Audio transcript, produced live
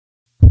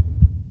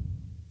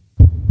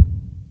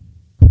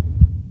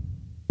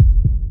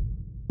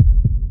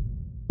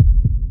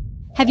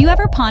Have you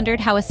ever pondered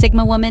how a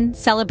Sigma woman,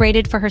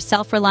 celebrated for her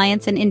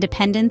self-reliance and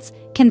independence,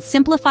 can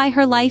simplify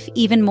her life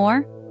even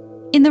more?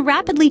 In the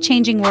rapidly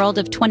changing world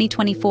of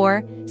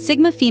 2024,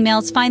 Sigma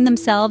females find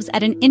themselves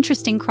at an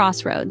interesting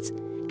crossroads.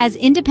 As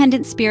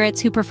independent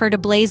spirits who prefer to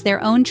blaze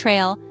their own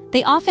trail,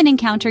 they often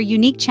encounter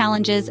unique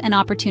challenges and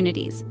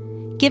opportunities.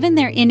 Given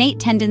their innate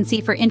tendency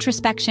for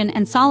introspection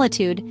and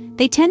solitude,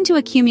 they tend to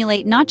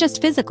accumulate not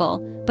just physical,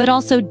 but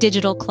also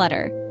digital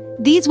clutter.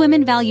 These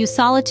women value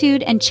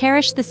solitude and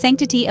cherish the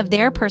sanctity of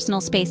their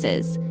personal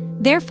spaces.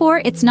 Therefore,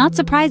 it's not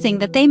surprising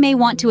that they may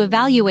want to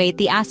evaluate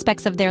the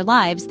aspects of their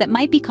lives that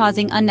might be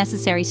causing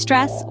unnecessary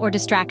stress or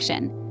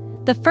distraction.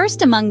 The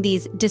first among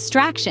these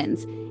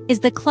distractions is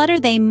the clutter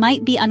they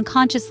might be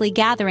unconsciously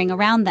gathering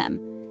around them.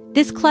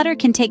 This clutter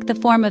can take the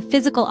form of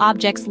physical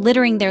objects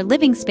littering their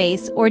living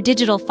space or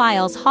digital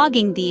files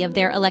hogging the of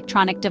their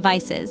electronic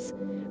devices.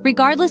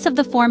 Regardless of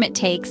the form it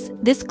takes,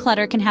 this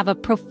clutter can have a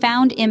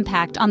profound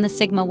impact on the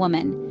Sigma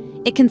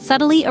woman. It can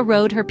subtly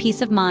erode her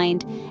peace of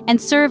mind and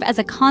serve as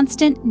a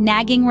constant,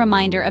 nagging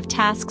reminder of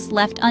tasks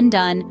left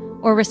undone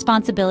or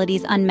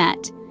responsibilities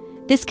unmet.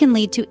 This can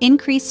lead to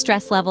increased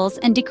stress levels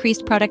and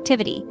decreased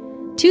productivity,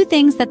 two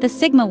things that the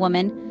Sigma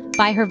woman,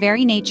 by her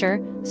very nature,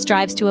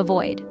 strives to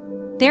avoid.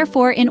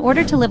 Therefore, in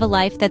order to live a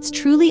life that's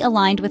truly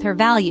aligned with her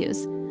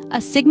values, a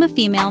Sigma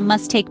female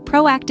must take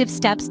proactive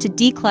steps to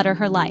declutter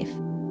her life.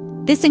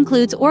 This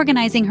includes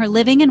organizing her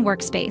living and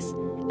workspace,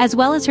 as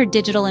well as her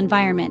digital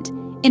environment,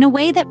 in a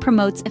way that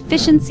promotes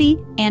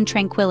efficiency and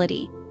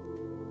tranquility.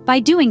 By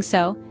doing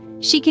so,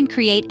 she can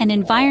create an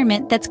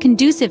environment that's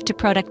conducive to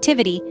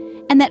productivity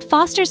and that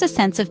fosters a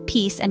sense of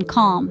peace and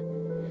calm.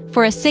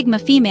 For a Sigma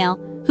female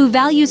who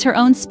values her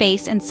own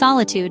space and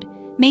solitude,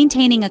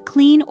 maintaining a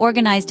clean,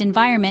 organized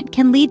environment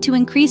can lead to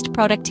increased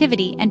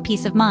productivity and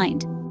peace of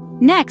mind.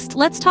 Next,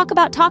 let's talk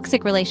about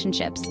toxic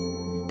relationships.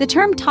 The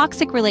term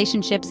toxic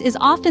relationships is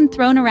often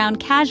thrown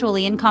around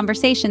casually in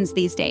conversations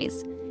these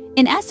days.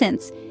 In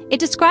essence, it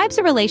describes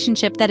a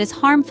relationship that is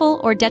harmful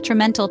or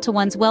detrimental to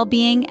one's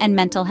well-being and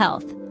mental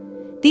health.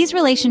 These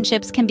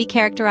relationships can be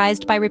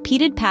characterized by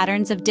repeated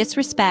patterns of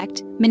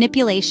disrespect,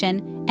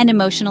 manipulation, and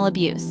emotional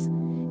abuse.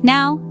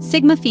 Now,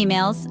 Sigma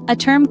females, a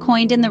term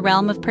coined in the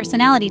realm of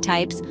personality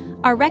types,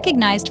 are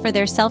recognized for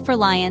their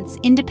self-reliance,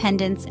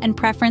 independence, and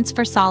preference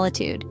for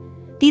solitude.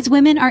 These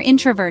women are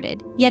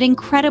introverted, yet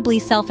incredibly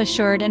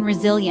self-assured and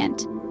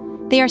resilient.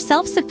 They are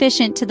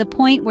self-sufficient to the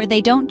point where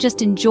they don't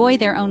just enjoy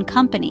their own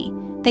company,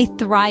 they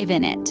thrive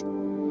in it.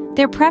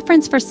 Their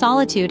preference for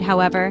solitude,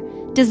 however,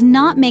 does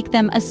not make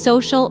them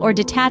asocial or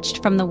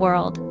detached from the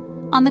world.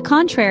 On the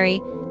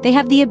contrary, they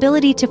have the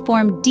ability to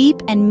form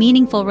deep and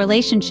meaningful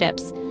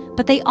relationships,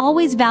 but they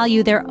always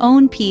value their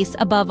own peace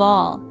above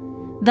all.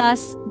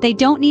 Thus, they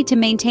don't need to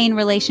maintain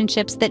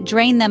relationships that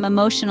drain them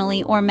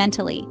emotionally or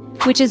mentally,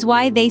 which is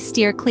why they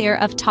steer clear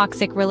of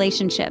toxic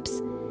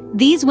relationships.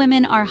 These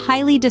women are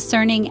highly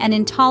discerning and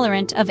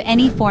intolerant of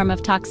any form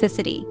of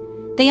toxicity.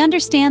 They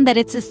understand that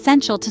it's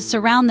essential to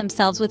surround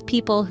themselves with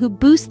people who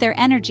boost their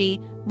energy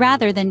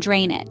rather than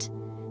drain it.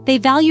 They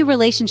value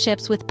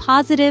relationships with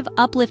positive,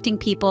 uplifting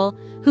people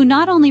who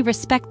not only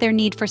respect their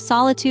need for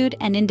solitude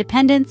and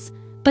independence,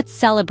 but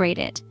celebrate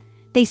it.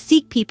 They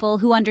seek people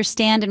who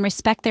understand and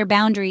respect their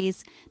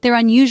boundaries, their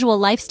unusual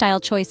lifestyle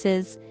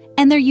choices,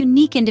 and their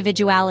unique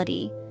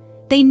individuality.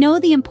 They know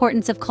the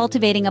importance of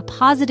cultivating a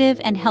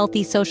positive and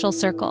healthy social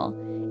circle.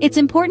 It's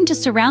important to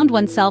surround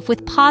oneself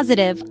with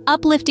positive,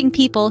 uplifting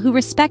people who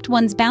respect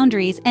one's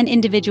boundaries and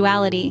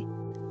individuality.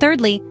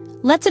 Thirdly,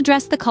 let's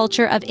address the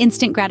culture of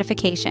instant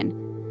gratification.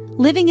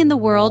 Living in the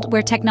world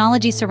where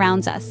technology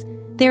surrounds us,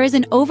 there is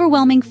an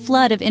overwhelming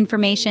flood of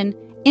information,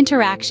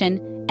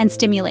 interaction, and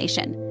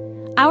stimulation.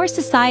 Our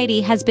society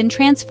has been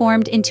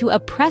transformed into a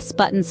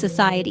press-button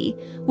society,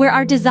 where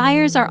our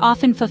desires are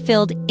often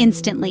fulfilled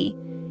instantly.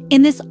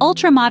 In this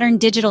ultra-modern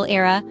digital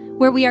era,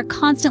 where we are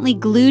constantly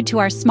glued to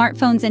our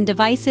smartphones and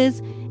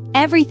devices,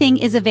 everything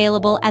is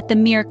available at the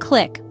mere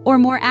click, or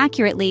more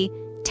accurately,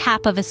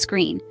 tap of a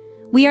screen.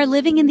 We are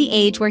living in the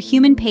age where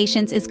human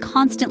patience is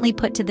constantly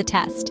put to the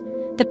test.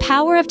 The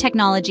power of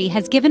technology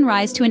has given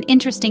rise to an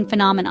interesting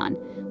phenomenon.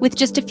 With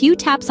just a few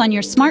taps on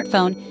your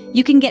smartphone,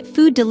 you can get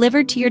food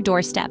delivered to your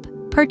doorstep,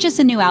 purchase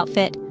a new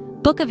outfit,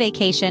 book a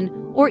vacation,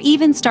 or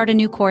even start a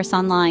new course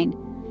online.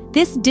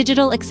 This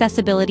digital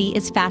accessibility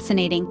is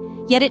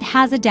fascinating, yet it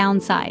has a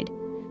downside.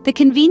 The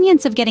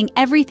convenience of getting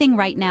everything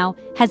right now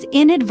has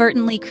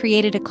inadvertently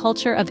created a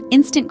culture of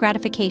instant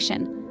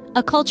gratification,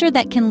 a culture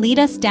that can lead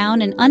us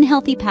down an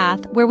unhealthy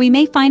path where we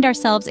may find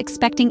ourselves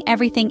expecting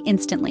everything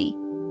instantly.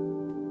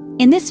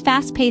 In this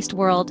fast-paced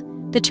world,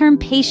 the term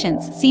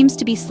patience seems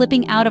to be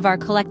slipping out of our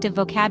collective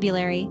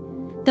vocabulary.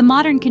 The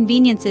modern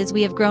conveniences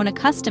we have grown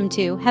accustomed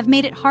to have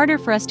made it harder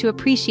for us to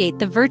appreciate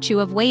the virtue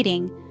of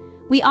waiting.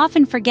 We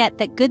often forget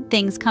that good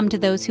things come to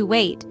those who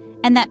wait,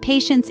 and that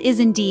patience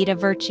is indeed a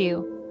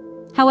virtue.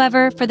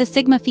 However, for the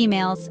Sigma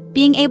females,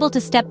 being able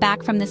to step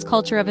back from this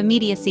culture of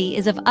immediacy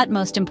is of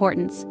utmost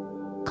importance.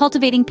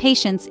 Cultivating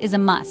patience is a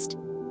must.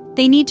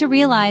 They need to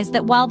realize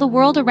that while the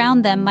world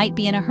around them might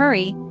be in a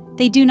hurry,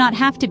 they do not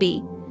have to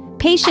be.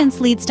 Patience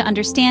leads to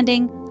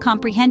understanding,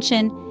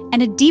 comprehension,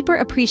 and a deeper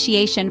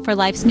appreciation for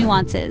life's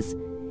nuances.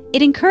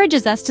 It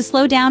encourages us to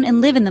slow down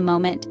and live in the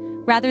moment,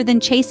 rather than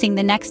chasing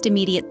the next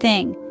immediate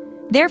thing.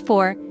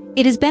 Therefore,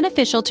 it is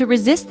beneficial to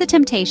resist the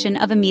temptation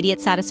of immediate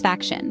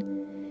satisfaction.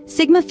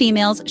 Sigma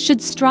females should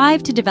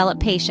strive to develop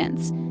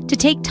patience, to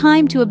take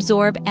time to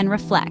absorb and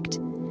reflect.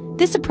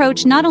 This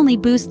approach not only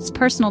boosts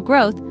personal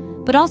growth,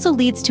 but also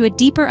leads to a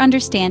deeper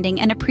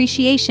understanding and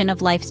appreciation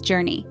of life's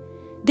journey.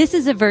 This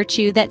is a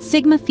virtue that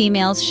Sigma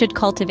females should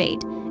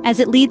cultivate, as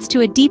it leads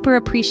to a deeper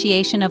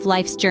appreciation of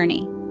life's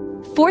journey.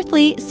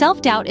 Fourthly,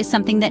 self-doubt is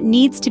something that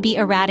needs to be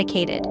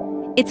eradicated.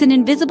 It's an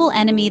invisible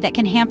enemy that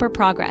can hamper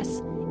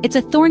progress. It's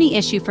a thorny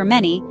issue for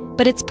many,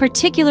 but it's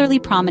particularly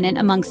prominent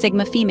among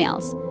Sigma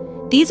females.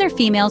 These are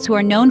females who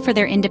are known for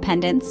their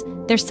independence,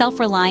 their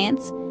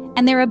self-reliance,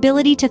 and their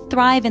ability to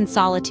thrive in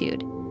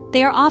solitude.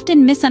 They are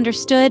often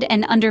misunderstood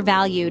and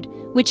undervalued,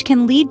 which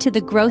can lead to the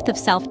growth of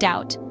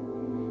self-doubt.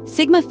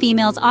 Sigma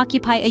females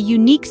occupy a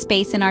unique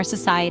space in our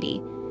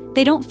society.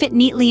 They don't fit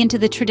neatly into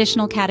the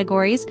traditional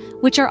categories,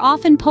 which are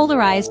often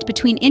polarized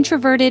between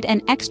introverted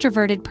and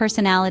extroverted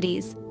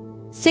personalities.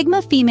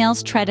 Sigma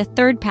females tread a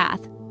third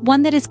path,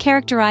 one that is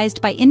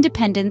characterized by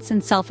independence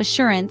and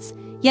self-assurance,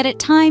 yet at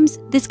times,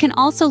 this can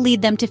also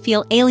lead them to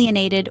feel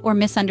alienated or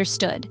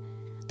misunderstood.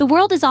 The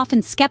world is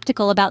often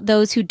skeptical about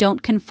those who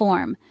don't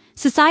conform.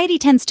 Society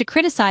tends to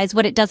criticize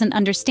what it doesn't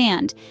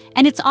understand,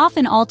 and it's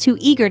often all too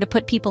eager to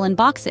put people in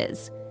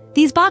boxes.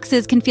 These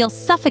boxes can feel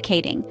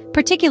suffocating,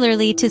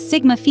 particularly to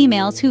Sigma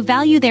females who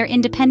value their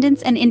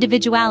independence and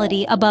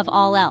individuality above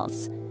all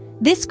else.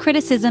 This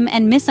criticism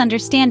and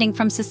misunderstanding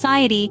from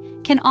society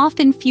can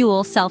often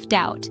fuel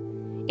self-doubt.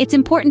 It's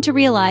important to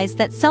realize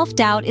that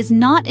self-doubt is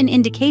not an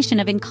indication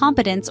of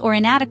incompetence or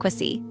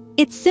inadequacy.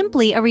 It's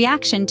simply a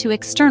reaction to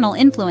external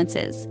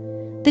influences.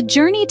 The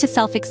journey to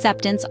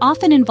self-acceptance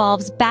often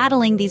involves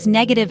battling these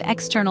negative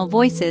external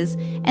voices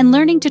and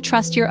learning to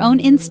trust your own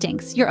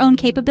instincts, your own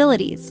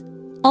capabilities.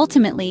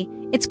 Ultimately,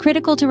 it's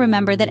critical to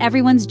remember that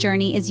everyone's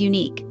journey is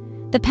unique.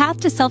 The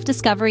path to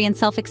self-discovery and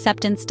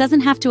self-acceptance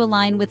doesn't have to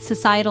align with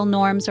societal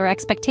norms or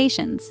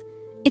expectations.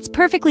 It's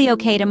perfectly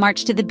okay to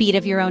march to the beat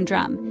of your own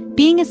drum.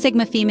 Being a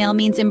Sigma female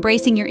means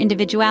embracing your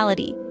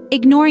individuality,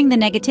 ignoring the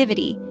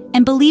negativity,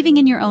 and believing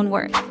in your own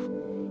worth.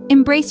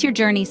 Embrace your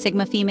journey,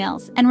 Sigma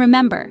females, and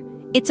remember,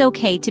 it's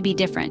okay to be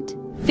different.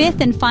 Fifth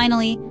and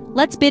finally,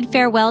 let's bid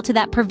farewell to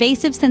that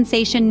pervasive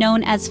sensation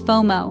known as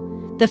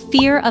FOMO, the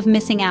fear of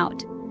missing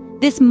out.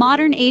 This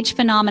modern age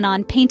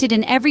phenomenon painted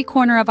in every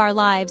corner of our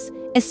lives,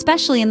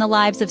 especially in the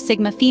lives of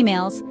Sigma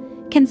females,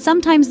 can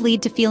sometimes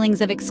lead to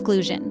feelings of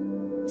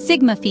exclusion.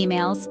 Sigma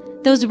females,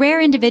 those rare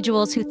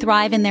individuals who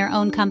thrive in their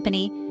own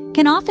company,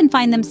 can often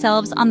find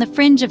themselves on the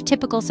fringe of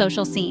typical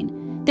social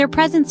scene, their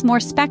presence more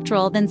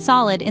spectral than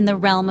solid in the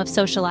realm of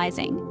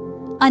socializing.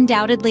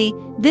 Undoubtedly,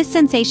 this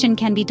sensation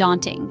can be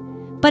daunting,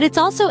 but it's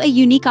also a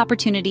unique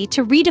opportunity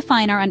to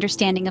redefine our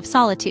understanding of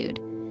solitude.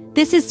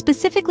 This is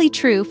specifically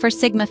true for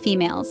Sigma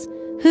females,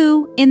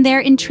 who, in their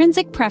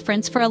intrinsic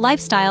preference for a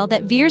lifestyle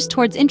that veers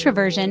towards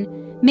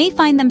introversion, may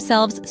find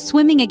themselves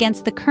swimming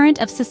against the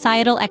current of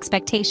societal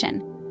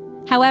expectation.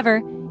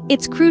 However,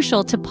 it's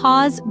crucial to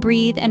pause,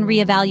 breathe, and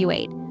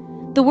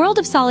reevaluate. The world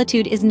of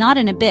solitude is not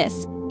an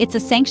abyss, it's a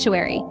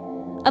sanctuary,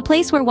 a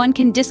place where one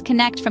can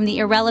disconnect from the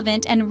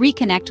irrelevant and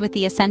reconnect with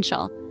the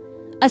essential.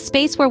 A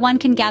space where one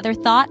can gather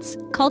thoughts,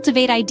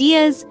 cultivate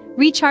ideas,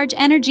 recharge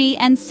energy,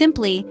 and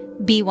simply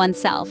be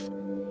oneself.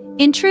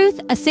 In truth,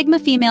 a Sigma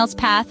female's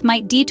path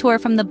might detour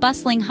from the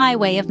bustling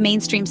highway of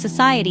mainstream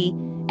society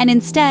and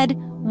instead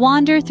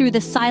wander through the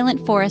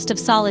silent forest of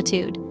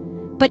solitude.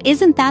 But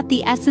isn't that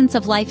the essence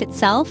of life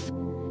itself?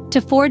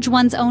 To forge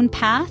one's own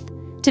path?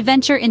 To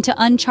venture into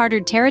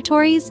uncharted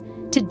territories?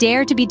 To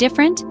dare to be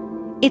different?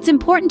 It's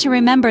important to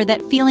remember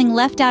that feeling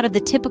left out of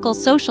the typical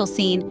social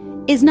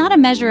scene is not a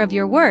measure of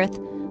your worth,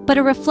 but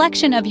a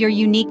reflection of your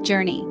unique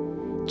journey.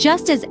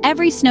 Just as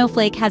every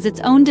snowflake has its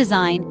own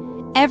design,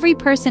 every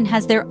person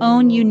has their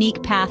own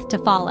unique path to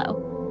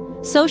follow.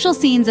 Social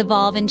scenes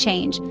evolve and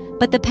change,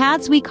 but the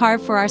paths we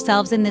carve for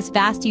ourselves in this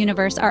vast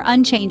universe are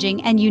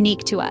unchanging and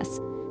unique to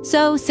us.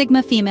 So,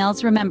 Sigma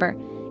females, remember,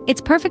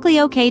 it's perfectly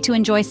okay to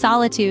enjoy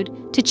solitude,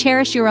 to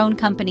cherish your own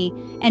company,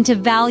 and to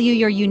value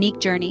your unique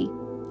journey.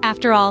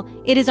 After all,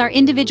 it is our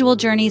individual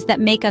journeys that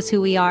make us who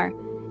we are.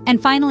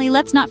 And finally,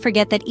 let's not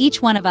forget that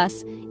each one of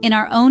us, in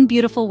our own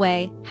beautiful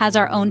way, has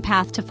our own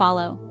path to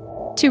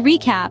follow. To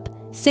recap,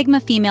 Sigma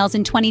females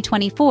in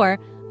 2024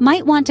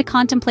 might want to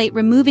contemplate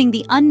removing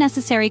the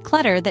unnecessary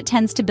clutter that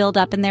tends to build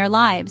up in their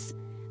lives.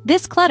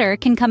 This clutter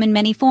can come in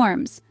many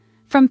forms,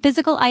 from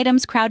physical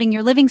items crowding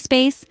your living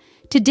space,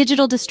 to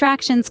digital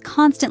distractions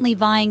constantly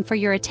vying for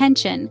your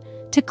attention,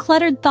 to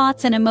cluttered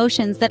thoughts and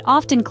emotions that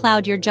often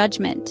cloud your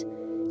judgment.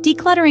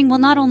 Decluttering will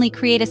not only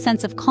create a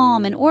sense of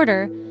calm and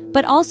order,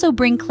 but also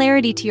bring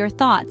clarity to your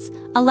thoughts,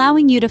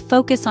 allowing you to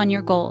focus on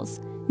your goals.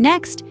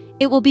 Next,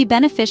 it will be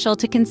beneficial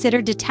to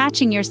consider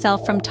detaching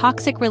yourself from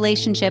toxic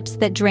relationships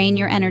that drain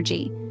your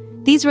energy.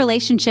 These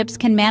relationships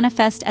can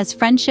manifest as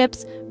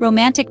friendships,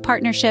 romantic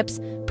partnerships,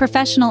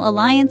 professional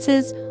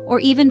alliances, or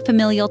even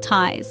familial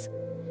ties.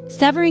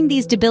 Severing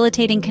these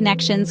debilitating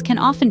connections can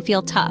often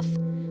feel tough,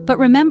 but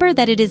remember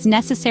that it is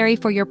necessary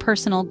for your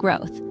personal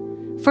growth.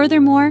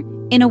 Furthermore,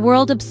 in a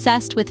world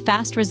obsessed with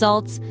fast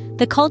results,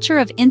 the culture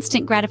of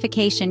instant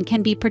gratification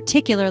can be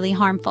particularly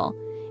harmful.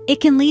 It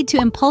can lead to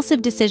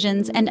impulsive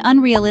decisions and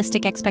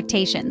unrealistic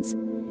expectations.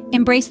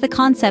 Embrace the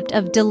concept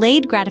of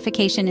delayed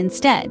gratification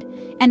instead,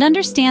 and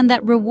understand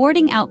that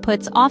rewarding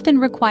outputs often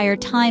require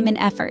time and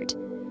effort.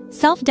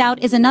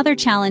 Self-doubt is another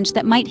challenge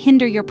that might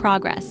hinder your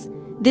progress.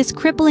 This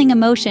crippling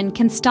emotion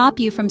can stop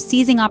you from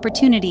seizing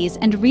opportunities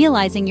and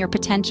realizing your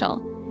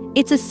potential.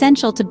 It's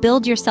essential to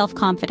build your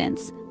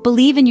self-confidence,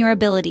 believe in your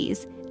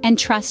abilities, and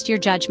trust your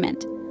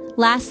judgment.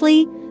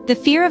 Lastly, the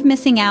fear of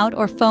missing out,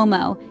 or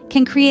FOMO,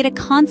 can create a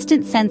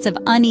constant sense of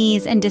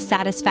unease and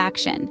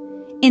dissatisfaction.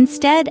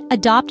 Instead,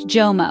 adopt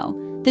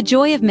JOMO, the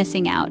joy of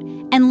missing out,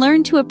 and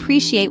learn to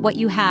appreciate what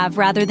you have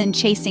rather than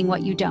chasing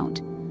what you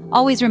don't.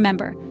 Always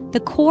remember, the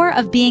core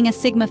of being a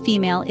Sigma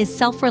female is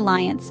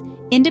self-reliance,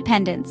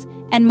 independence,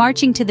 and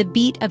marching to the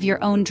beat of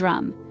your own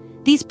drum.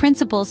 These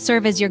principles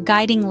serve as your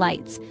guiding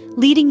lights,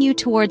 leading you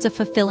towards a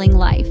fulfilling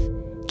life.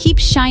 Keep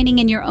shining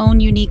in your own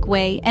unique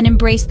way and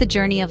embrace the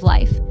journey of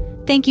life.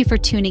 Thank you for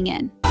tuning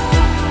in.